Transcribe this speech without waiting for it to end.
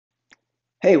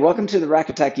Hey, welcome to the Rack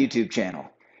Attack YouTube channel.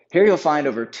 Here you'll find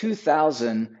over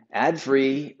 2,000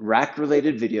 ad-free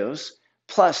rack-related videos,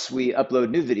 plus we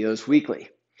upload new videos weekly.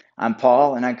 I'm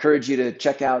Paul, and I encourage you to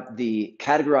check out the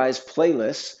categorized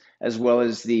playlists as well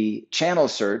as the channel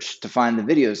search to find the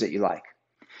videos that you like.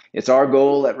 It's our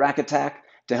goal at Rack Attack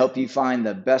to help you find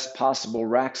the best possible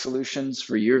rack solutions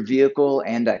for your vehicle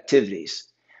and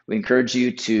activities. We encourage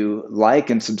you to like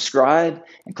and subscribe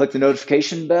and click the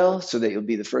notification bell so that you'll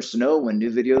be the first to know when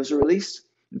new videos are released.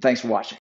 And thanks for watching.